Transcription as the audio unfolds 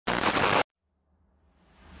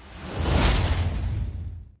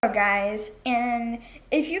Guys, and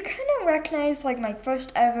if you kind of recognize like my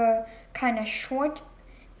first ever kind of short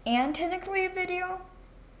and technically a video,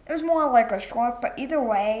 it was more like a short, but either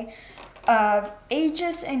way, of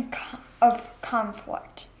Aegis and of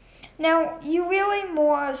Conflict. Now, you really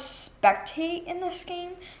more spectate in this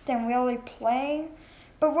game than really play,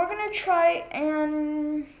 but we're going to try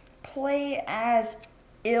and play as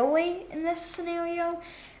Illy in this scenario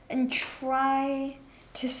and try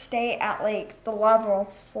to stay at like the level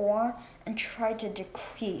 4 and try to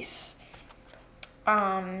decrease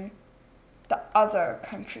the other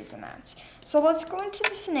countries' amounts. So let's go into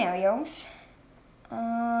the scenarios.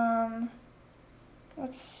 Let's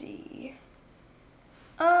see.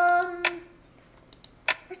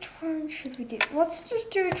 Which one should we do? Let's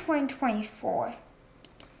just do 2024.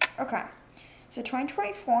 Okay, so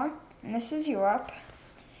 2024, and this is Europe.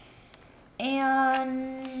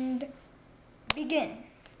 And begin.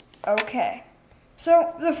 Okay,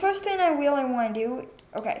 so the first thing I really want to do,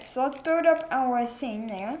 okay, so let's build up our thing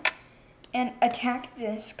there and attack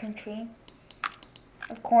this country.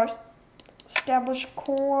 Of course, establish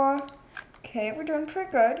core. Okay, we're doing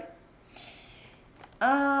pretty good.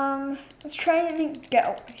 Let's try and get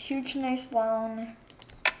a huge nice loan,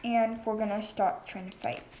 and we're gonna start trying to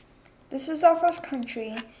fight. This is our first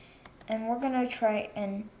country, and we're gonna try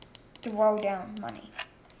and throw down money.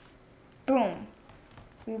 Boom.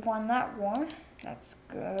 We won that war. That's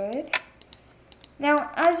good.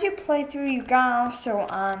 Now, as you play through, you gotta also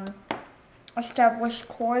establish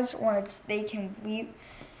cores, or they can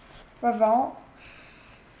revolt.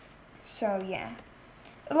 So yeah,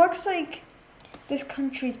 it looks like this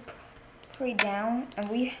country's pretty down, and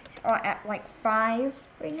we are at like 5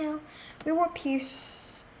 right now. We want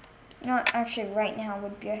peace. Not actually right now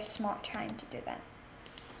would be a smart time to do that.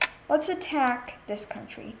 Let's attack this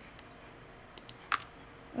country.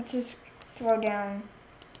 Let's just throw down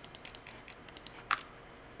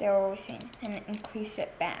their everything and increase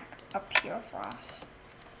it back up here for us.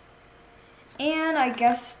 And I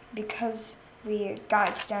guess because we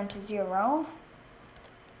got it down to 0.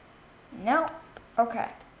 No.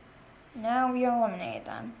 Okay. Now we eliminated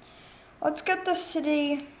them. Let's get the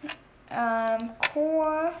city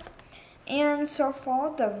core. And so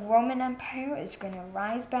far, the Roman Empire is going to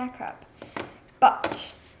rise back up.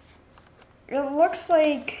 But it looks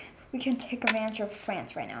like we can take advantage of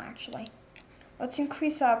France right now, actually. Let's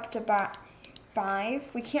increase up to about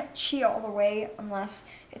 5. We can't cheat all the way unless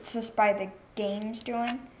it's just by the game's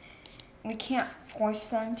doing. We can't force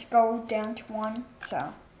them to go down to 1,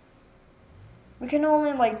 so we can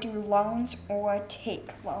only like do loans or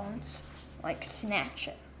take loans, like snatch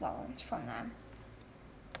it loans from them.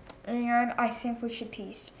 And I think we should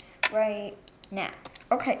peace right now.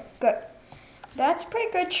 Okay, good. That's a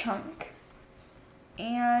pretty good chunk.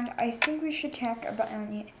 And I think we should attack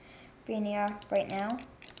Albania right now.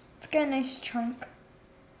 Let's get a nice chunk.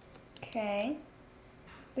 Okay.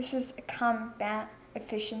 This is combat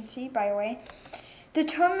efficiency, by the way.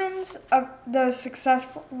 Determines the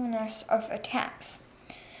successfulness of attacks.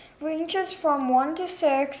 Ranges from 1 to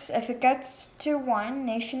 6. If it gets to 1,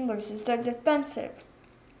 nation loses their defensive.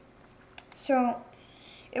 So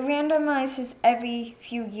it randomizes every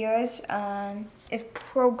few years. If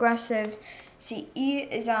progressive CE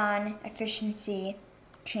is on, efficiency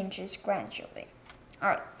changes gradually.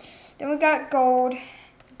 Alright, then we got gold.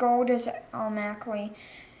 Gold is automatically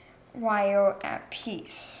while at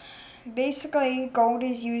peace. Basically, gold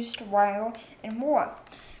is used while in war.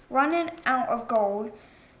 Running out of gold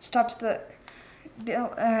stops the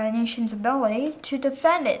nation's ability to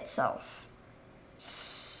defend itself.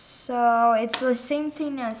 So it's the same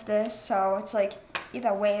thing as this, so it's like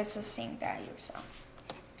either way it's the same value, so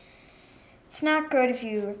it's not good if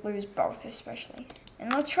you lose both, especially.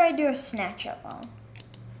 And let's try to do a snatch up loan.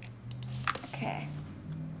 Okay.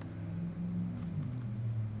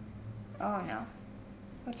 Oh no.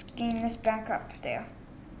 Let's gain this back up there.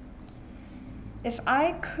 If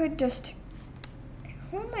I could just,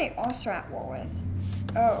 who am I also at war with?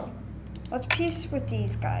 Oh, let's peace with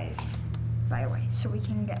these guys, by the way, so we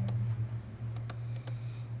can get,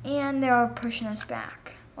 and they're pushing us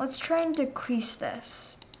back. Let's try and decrease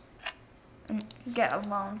this and get a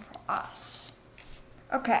loan for us.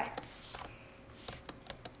 Okay.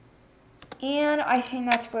 And I think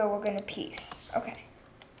that's where we're gonna peace. Okay.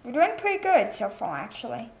 We're doing pretty good so far,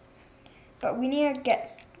 actually. But we need to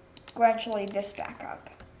get gradually this back up.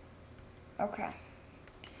 Okay.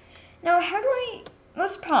 Now, how do I,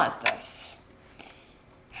 let's pause this.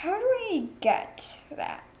 How do I get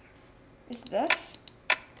that? Is this?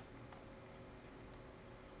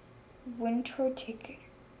 Winter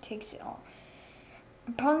takes it all.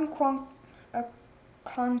 Upon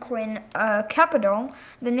conquering a capital,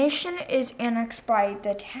 the nation is annexed by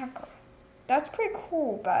the attacker. That's pretty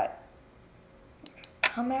cool, but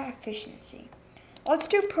combat efficiency. Let's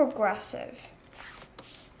do progressive,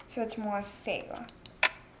 so it's more fair.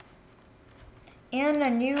 And a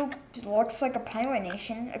new, looks like a pirate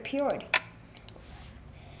nation appeared.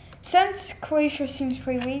 Since Croatia seems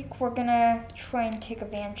pretty weak, we're gonna try and take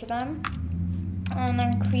advantage of them and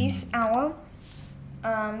increase our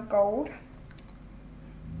gold.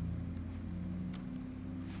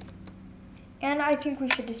 And I think we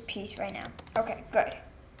should just peace right now. Okay, good.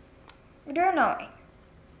 We're doing alright.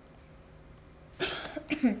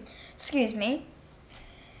 Excuse me.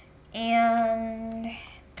 And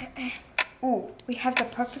ooh, we have the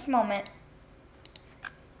perfect moment.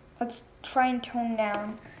 Let's try and tone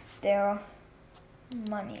down their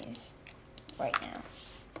monies right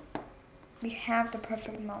now. We have the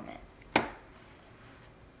perfect moment.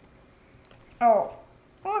 Oh,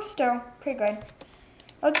 well, still pretty good.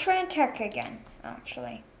 Let's try and attack again,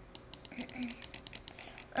 actually.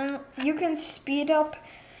 You can speed up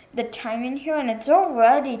the time in here, and it's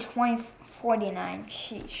already 2049.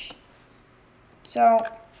 Sheesh. So,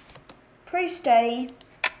 pretty steady,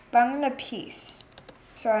 but I'm gonna peace,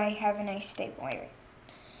 so I have a nice stable area.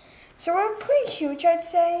 So we're pretty huge, I'd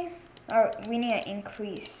say. Oh, we need to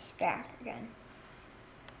increase back again.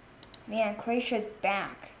 Man, Croatia's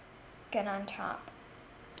back. Get on top.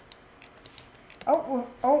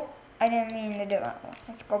 Oh, I didn't mean to do that.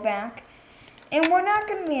 Let's go back. And we're not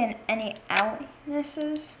going to be in any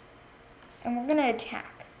outnesses. And we're going to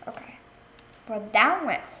attack. Okay. But that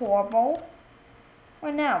went horrible.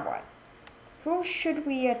 Well, now what? Who should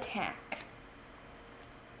we attack?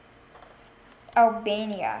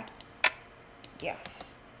 Albania.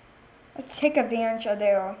 Yes. Let's take advantage of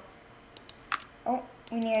their... Oh,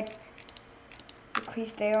 we need to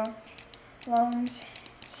decrease their loans.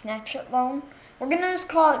 Snatch it loan. We're going to just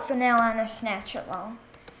call it for now on a snatch it loan.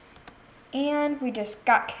 And we just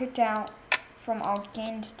got kicked out from our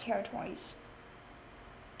gained territories.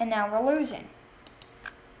 And now we're losing.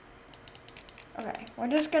 Okay, we're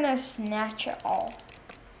just going to snatch it all.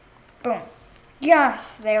 Boom.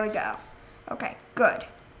 Yes, there we go. Okay, good.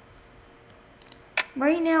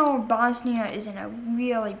 Right now, Bosnia is in a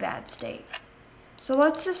really bad state. So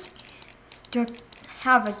let's just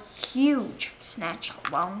have a huge snatch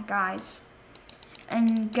loan, guys.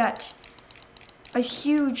 And get a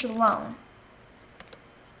huge loan.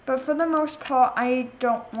 But for the most part, I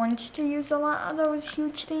don't want to use a lot of those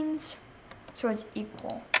huge things. So it's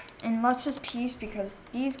equal. And let's just peace because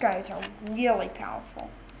these guys are really powerful.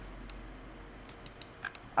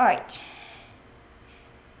 Alright.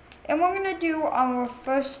 And we're going to do our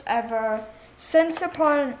first ever, since a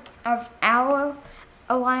part of our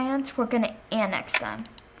alliance, we're going to annex them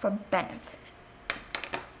for benefit.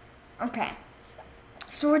 Okay.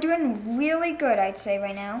 So we're doing really good, I'd say,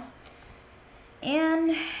 right now.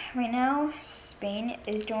 And right now, Spain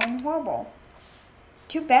is doing horrible.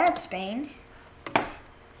 Too bad, Spain.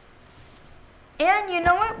 And you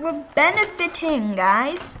know what? We're benefiting,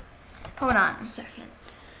 guys. Hold on a second.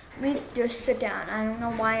 Let me just sit down. I don't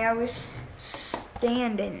know why I was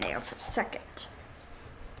standing there for a second.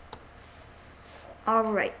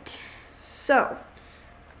 Alright. So.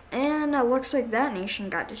 And it looks like that nation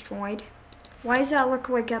got destroyed. Why does that look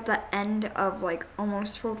like at the end of, like,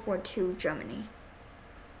 almost World War II Germany?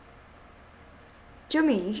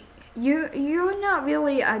 Jimmy, you're not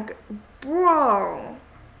really a... Bro.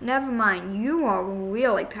 Never mind. You are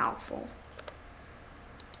really powerful.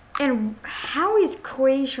 And how is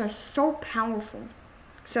Croatia so powerful?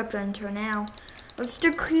 Except until now. Let's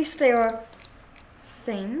decrease their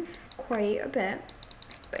thing quite a bit.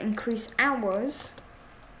 But increase ours.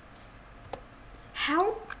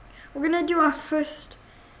 How? We're gonna do our first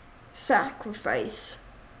sacrifice.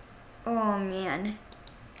 Oh man.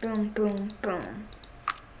 Boom, boom, boom.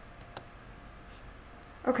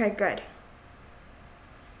 Okay, good.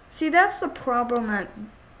 See, that's the problem that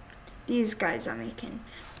these guys are making.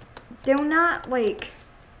 They're not, like,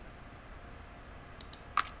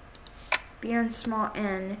 being smart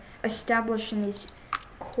and establishing these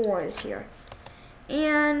cores here.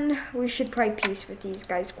 And we should probably peace with these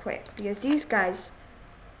guys quick, because these guys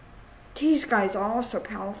are also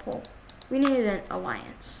powerful. We need an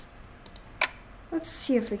alliance. Let's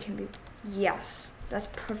see if we can be... Yes, that's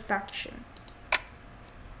perfection.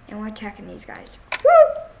 And we're attacking these guys.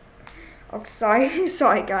 Woo! Oh, sorry.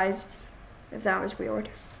 Sorry, guys, if that was weird.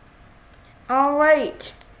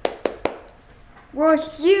 Alright. We're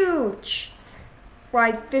huge. What I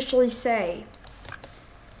officially say.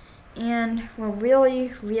 And we're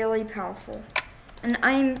really, really powerful. And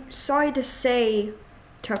I'm sorry to say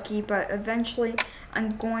Turkey, but eventually I'm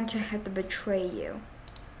going to have to betray you.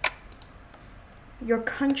 Your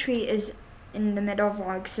country is in the middle of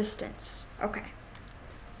our existence. Okay.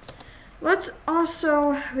 Let's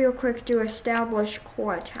also, real quick, do established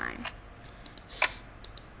core time.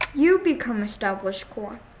 You become established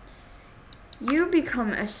core. You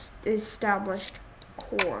become established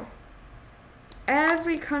core.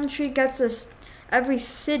 Every country gets every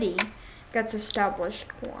city gets established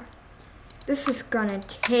core. This is gonna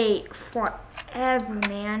take forever,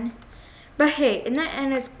 man. But hey, in the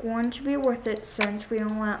end, it's going to be worth it since we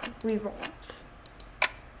don't want revolts.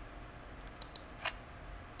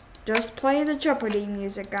 Just play the Jeopardy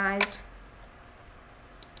music, guys.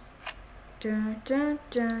 Dun, dun,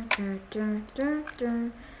 dun, dun, dun, dun,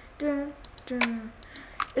 dun, dun, dun.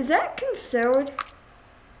 Is that considered?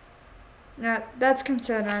 No, that's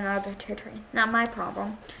considered another territory. Not my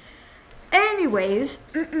problem. Anyways,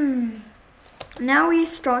 now we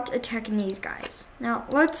start attacking these guys. Now,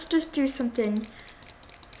 let's just do something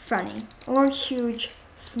funny. Or huge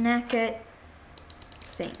snack it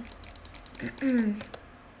thing.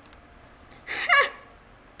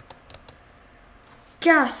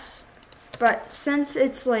 Guess. But since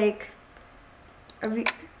it's like a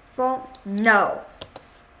fault, no.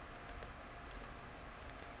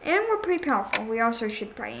 And we're pretty powerful. We also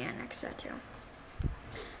should probably annex that too.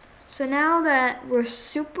 So now that we're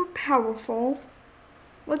super powerful,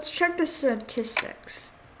 let's check the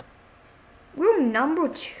statistics. We're number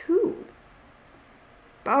 2.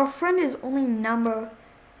 But our friend is only number,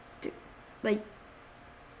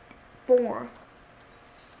 4.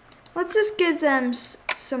 Let's just give them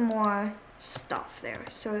some more stuff there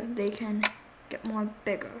so they can get more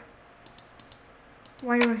bigger.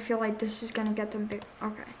 Why do I feel like this is gonna get them big?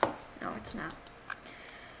 Okay, no, it's not.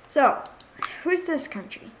 So, who's this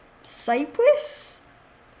country? Cyprus?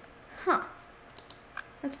 Huh.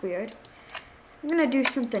 That's weird. I'm gonna do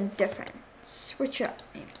something different. Switch up.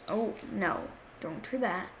 Oh, no. Don't do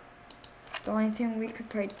that. The only thing we could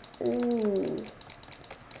play. Oh.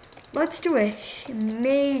 Let's do a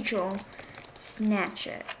major snatch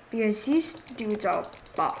it. Because these dudes are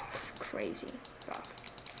buff. Crazy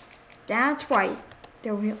buff. That's why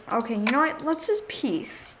they're real. Okay, you know what? Let's just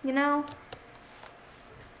peace, you know?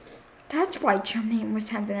 That's why Germany was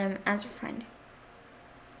having them as a friend.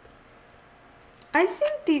 I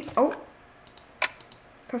think oh.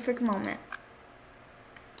 Perfect moment.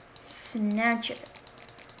 Snatch it.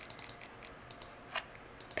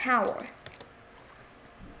 Power.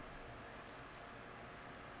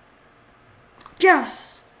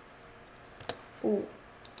 Yes! Ooh,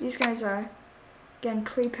 these guys are getting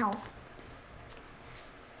pretty powerful.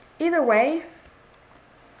 Either way,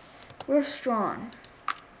 we're strong.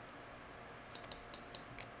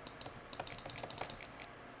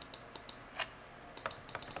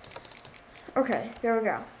 Okay, there we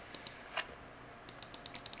go.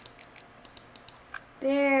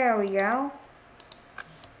 There we go.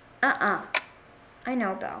 I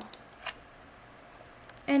know, Belle.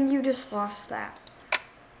 And you just lost that.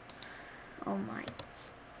 Oh my.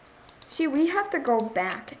 See, we have to go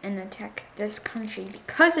back and attack this country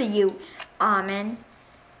because of you, Amen.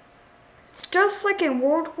 It's just like in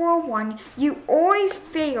World War I, you always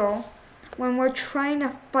fail when we're trying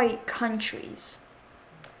to fight countries.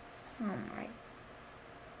 Oh my.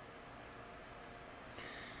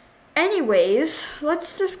 Anyways,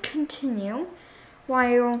 let's just continue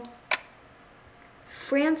while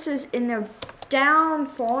France is in their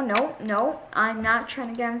downfall. No, I'm not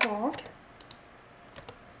trying to get involved.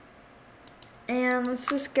 And let's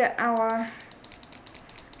just get our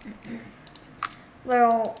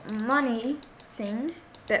little money thing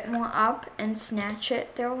a bit more up and snatch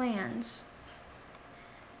it their lands.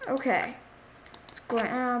 Okay, let's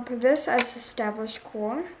grab this as established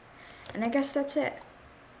core, and I guess that's it.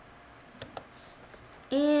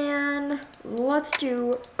 And let's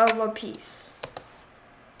do a peace.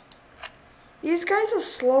 These guys are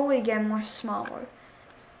slowly getting more smaller.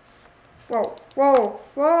 Whoa, whoa,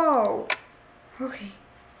 whoa. Okay.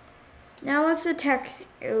 Now let's attack.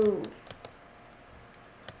 Ooh.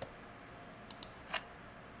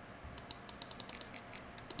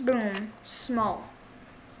 Boom. Small.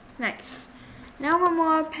 Nice. Now we're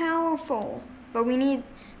more powerful. But we need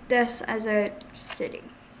this as a city.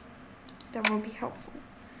 That will be helpful.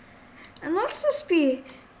 And let's just be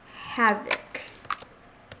havoc.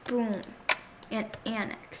 Boom. And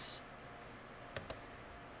annex.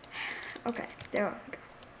 Okay, there we go.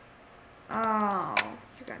 Oh,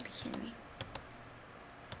 you gotta be kidding me.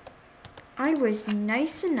 I was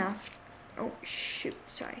nice enough. Oh, shoot,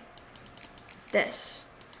 sorry. This.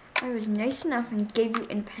 I was nice enough and gave you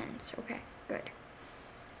independence. Okay, good.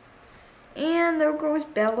 And there goes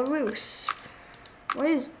Belarus. What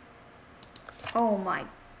is... Oh my...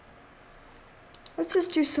 Let's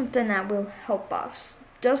just do something that will help us.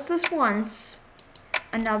 Just this once.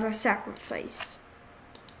 Another sacrifice.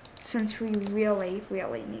 Since we really,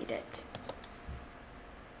 really need it.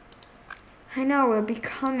 I know, we're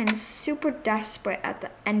becoming super desperate at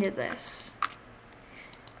the end of this.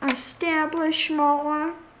 Establish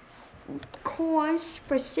more cores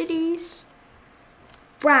for cities.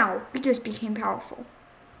 Wow, we just became powerful.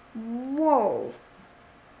 Whoa.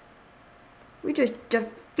 We just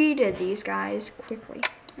defeated these guys quickly.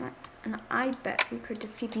 And I bet we could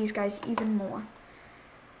defeat these guys even more.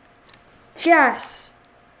 Yes!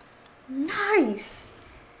 Nice!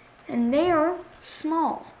 And they are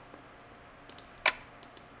small.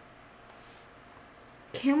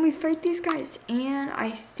 Can we fight these guys? And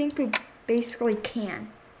I think we basically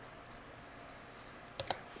can.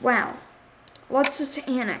 Wow. Let's just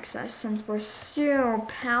annex us since we're so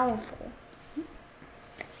powerful.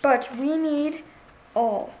 But we need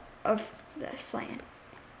all of this land.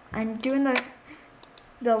 I'm doing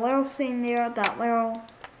the little thing there, that little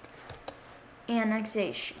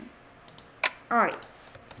annexation. Alright.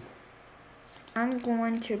 So I'm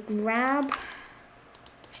going to grab a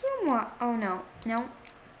few more. Oh no, no.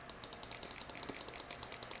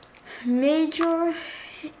 Major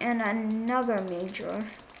and another major.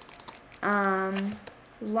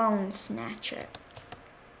 Loan snatcher.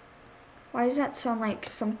 Why does that sound like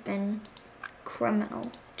something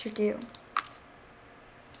criminal to do?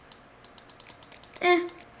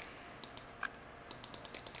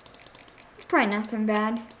 It's probably nothing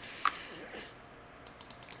bad.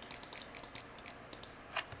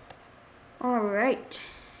 Alright.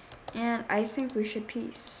 And I think we should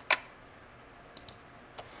peace.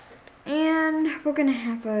 And we're gonna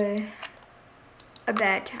have a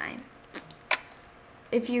bad time.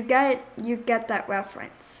 If you get that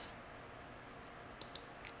reference.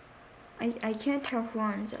 I can't tell who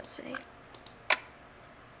owns that say.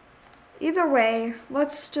 Either way,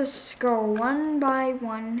 let's just go one by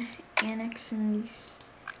one annexing these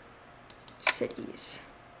cities.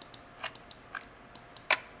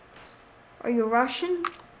 Are you Russian?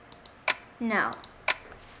 No.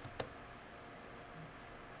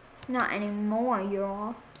 Not anymore,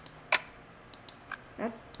 y'all.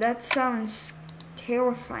 That sounds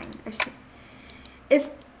terrifying. If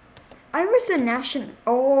I was the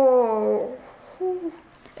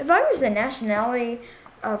nationality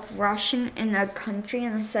of Russian in a country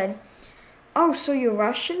and I said, oh, so you're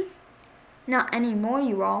Russian? Not anymore,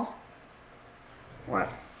 you all.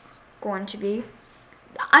 What? Going to be?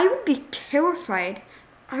 I would be terrified.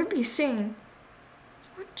 I would be saying,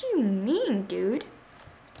 what do you mean, dude?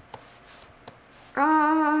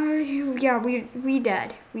 Yeah, we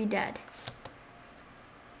dead. We dead.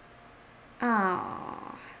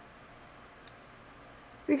 Ah.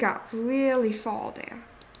 We got really fall there.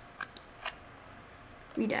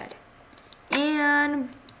 We dead. And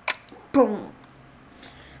boom.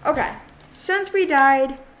 Okay, since we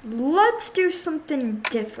died, let's do something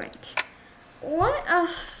different. Let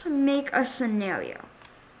us make a scenario.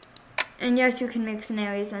 And yes, you can make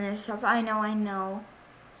scenarios and stuff. I know.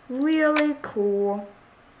 Really cool.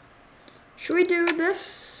 Should we do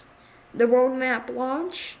this? The world map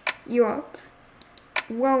launch. Europe.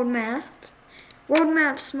 World map. World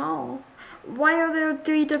map small. Why are there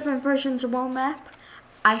 3 different versions of world map?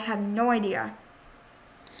 I have no idea.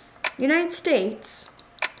 United States.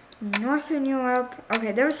 Northern Europe.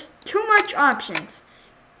 Okay, there's too much options.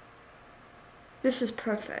 This is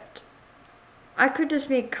perfect. I could just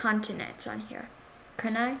make continents on here.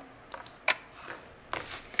 Can I?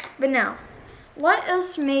 But now, let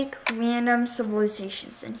us make random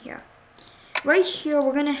civilizations in here. Right here,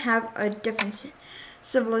 we're going to have a different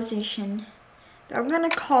civilization that I'm going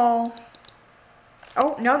to call...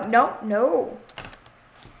 Oh, no.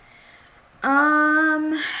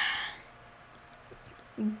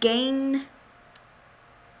 Gain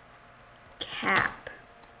cap.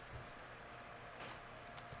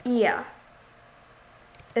 Yeah.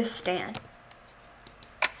 Istan.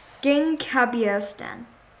 Genkabiastan.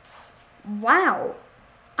 Wow.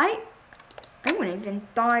 I wouldn't even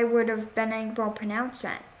thought I would have been able to pronounce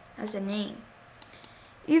that as a name.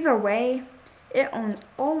 Either way, it owns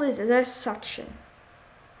all of this section.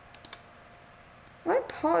 What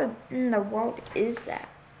part in the world is that?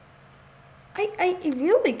 I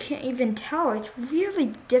really can't even tell. It's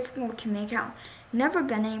really difficult to make out. Never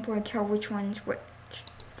been able to tell which one's which.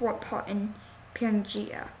 What part in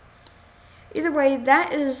Pangea. Either way,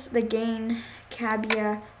 that is the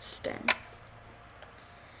Genkabiastan.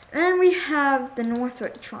 And then we have the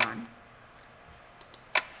Northritron.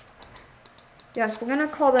 Yes, we're gonna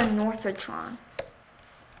call them Northitron.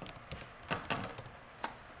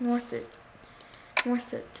 Northitron.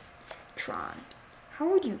 How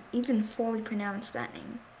would you even fully pronounce that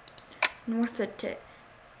name? Northitron.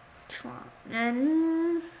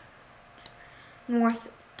 And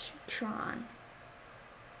Northitron.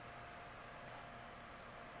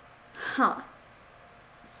 Huh.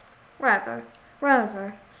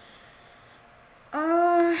 Whatever.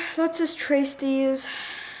 Let's just trace these.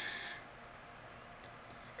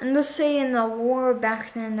 And let's say in the lore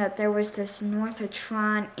back then that there was this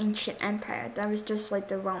Northitron ancient empire that was just like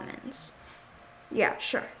the Romans. Yeah,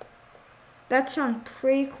 sure. That sounds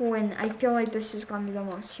pretty cool, and I feel like this is going to be the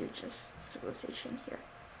most hugest civilization here.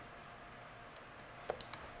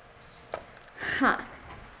 Huh.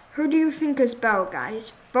 Who do you think is better,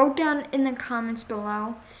 guys? Vote down in the comments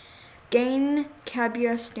below. Gain,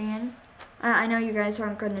 Kazakhstan. I know you guys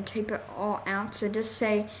aren't going to type it all out, so just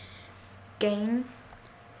say Gain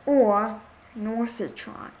or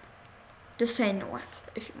Northitron. Just say North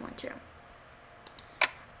if you want to.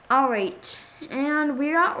 Alright, and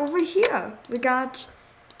we got over here. We got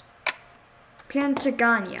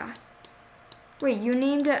Patagonia. Wait, you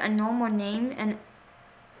named it a normal name and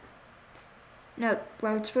no,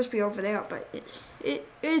 well, it's supposed to be over there, but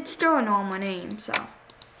it's still a normal name, so.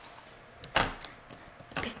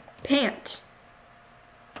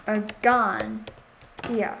 Pentagon.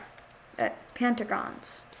 Yeah.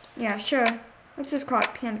 Pentagons. Yeah, sure. Let's just call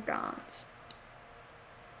it Pentagons.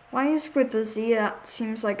 Why is with the Z that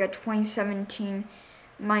seems like a 2017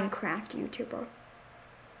 Minecraft YouTuber?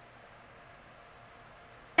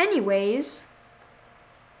 Anyways,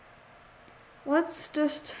 let's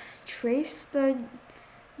just trace the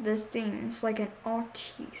things like an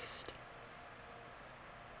artiste.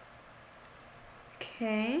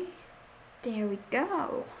 Okay, there we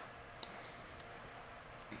go.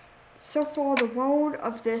 So far, the world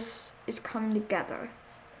of this is coming together.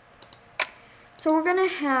 So we're gonna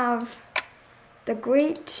have the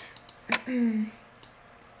great, the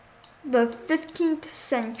 15th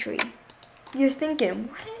century. You're thinking,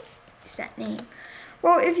 what is that name?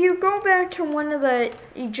 Well, if you go back to one of the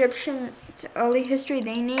Egyptian early history,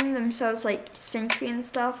 they named themselves like century and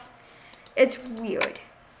stuff. It's weird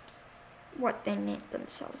what they named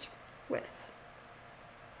themselves with.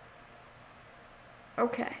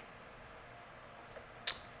 Okay.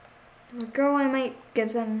 There we go. I might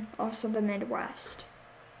give them also the Midwest.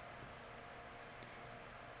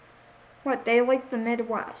 What, they like the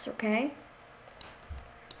Midwest, okay?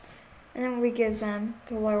 And then we give them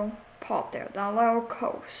the little part there, the little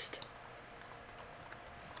coast.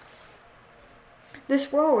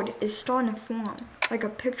 This world is starting to form like a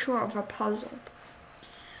picture of a puzzle.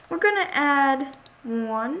 We're gonna add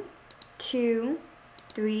 1, 2,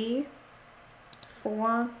 3,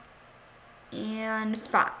 4, and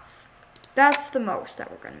 5. That's the most that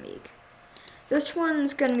we're gonna make. This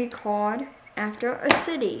one's gonna be called after a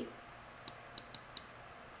city.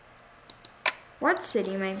 What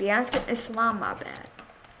city might be asking? Islamabad.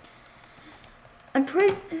 I'm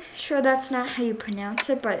pretty sure that's not how you pronounce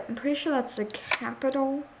it, but I'm pretty sure that's the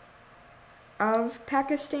capital of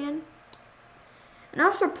Pakistan. And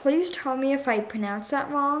also, please tell me if I pronounce that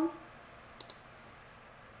wrong.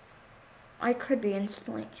 I could be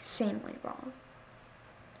insanely wrong.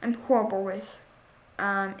 I'm horrible with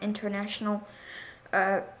international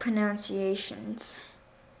pronunciations.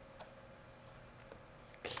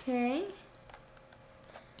 Okay.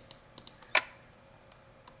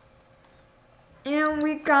 And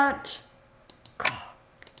we got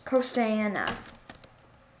Coastana.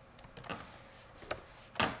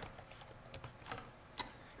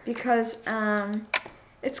 Because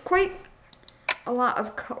it's quite a lot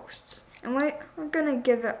of coasts. And we're gonna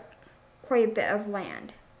give it quite a bit of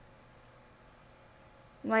land.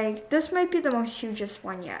 Like, this might be the most hugest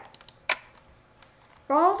one yet.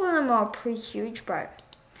 But all of them are pretty huge, but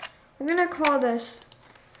we're gonna call this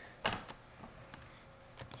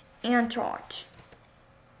Antart.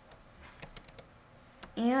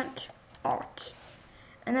 Antart.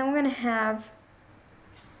 And then we're gonna have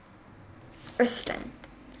Istan.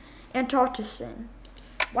 Antarctica.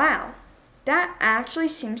 Wow. That actually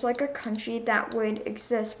seems like a country that would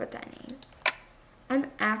exist with that name.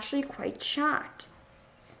 I'm actually quite shocked.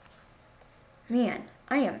 Man,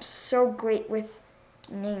 I am so great with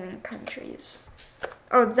naming countries.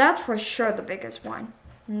 Oh, that's for sure the biggest one.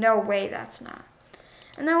 No way that's not.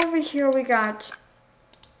 And then over here we got,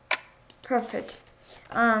 perfect,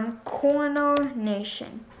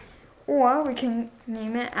 Coronation. Or we can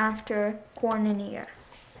name it after Cornelia.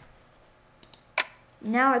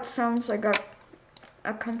 Now it sounds like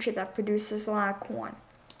a country that produces a lot of corn.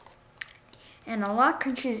 And a lot of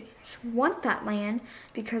countries want that land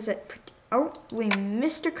because oh, we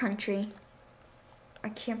missed a country. I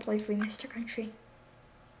can't believe we missed a country.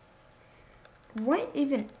 What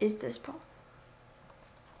even is this, Paul?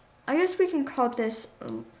 I guess we can call this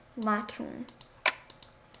Latun.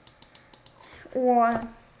 Or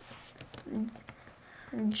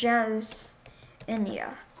Jazz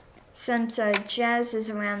India. Since Jazz is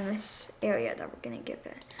around this area that we're going to give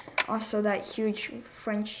it. Also that huge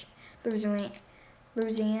French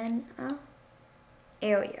Louisiana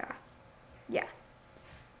area. Yeah.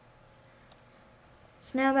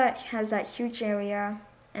 So now that has that huge area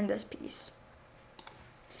in this piece.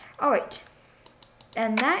 Alright.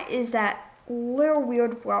 And that is that little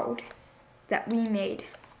weird world that we made.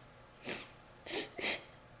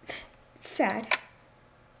 Sad.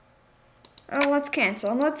 Oh, let's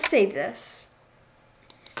cancel and let's save this.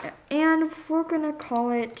 And we're gonna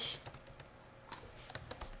call it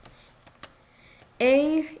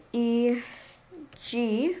AEG.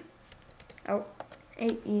 Oh,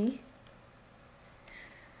 AEGNAB.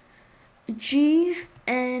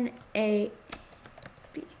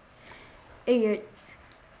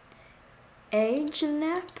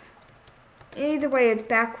 AGNAP. Either way, it's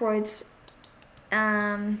backwards. You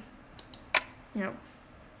know.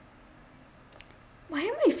 Why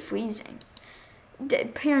am I freezing?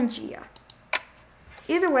 Pangea.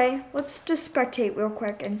 Either way, let's just spectate real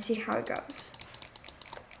quick and see how it goes.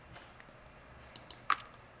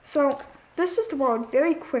 So, this is the world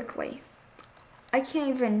very quickly. I can't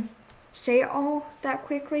even say it all that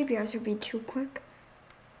quickly because it would be too quick.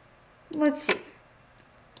 Let's see.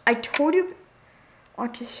 I told you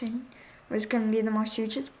Autism was going to be the most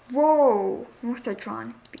hugest. Whoa!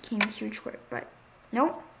 Northotron became huge quick, but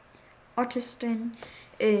nope. Autism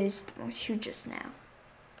is the most hugest now.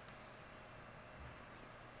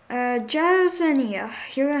 Jazania,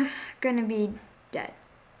 you're gonna be dead.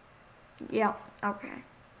 Yeah, okay.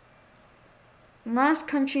 The last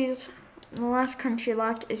country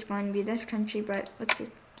left is going to be this country, but let's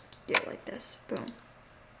just do it like this. Boom.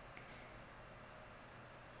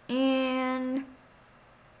 And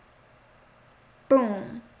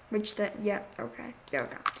boom. Yeah, okay. There we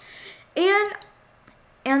go.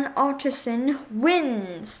 And Autism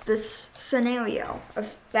wins this scenario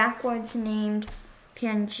of backwards named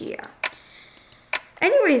Pangea.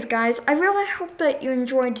 Anyways, guys, I really hope that you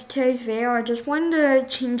enjoyed today's video. I just wanted to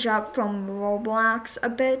change up from Roblox a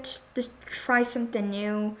bit, just try something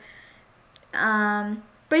new. But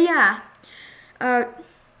yeah,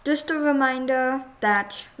 just a reminder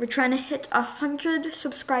that we're trying to hit 100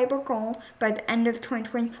 subscriber goal by the end of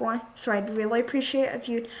 2024. So I'd really appreciate it if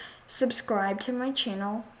you'd subscribe to my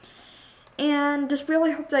channel. And just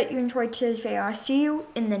really hope that you enjoyed today's video. I'll see you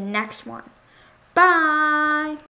in the next one. Bye!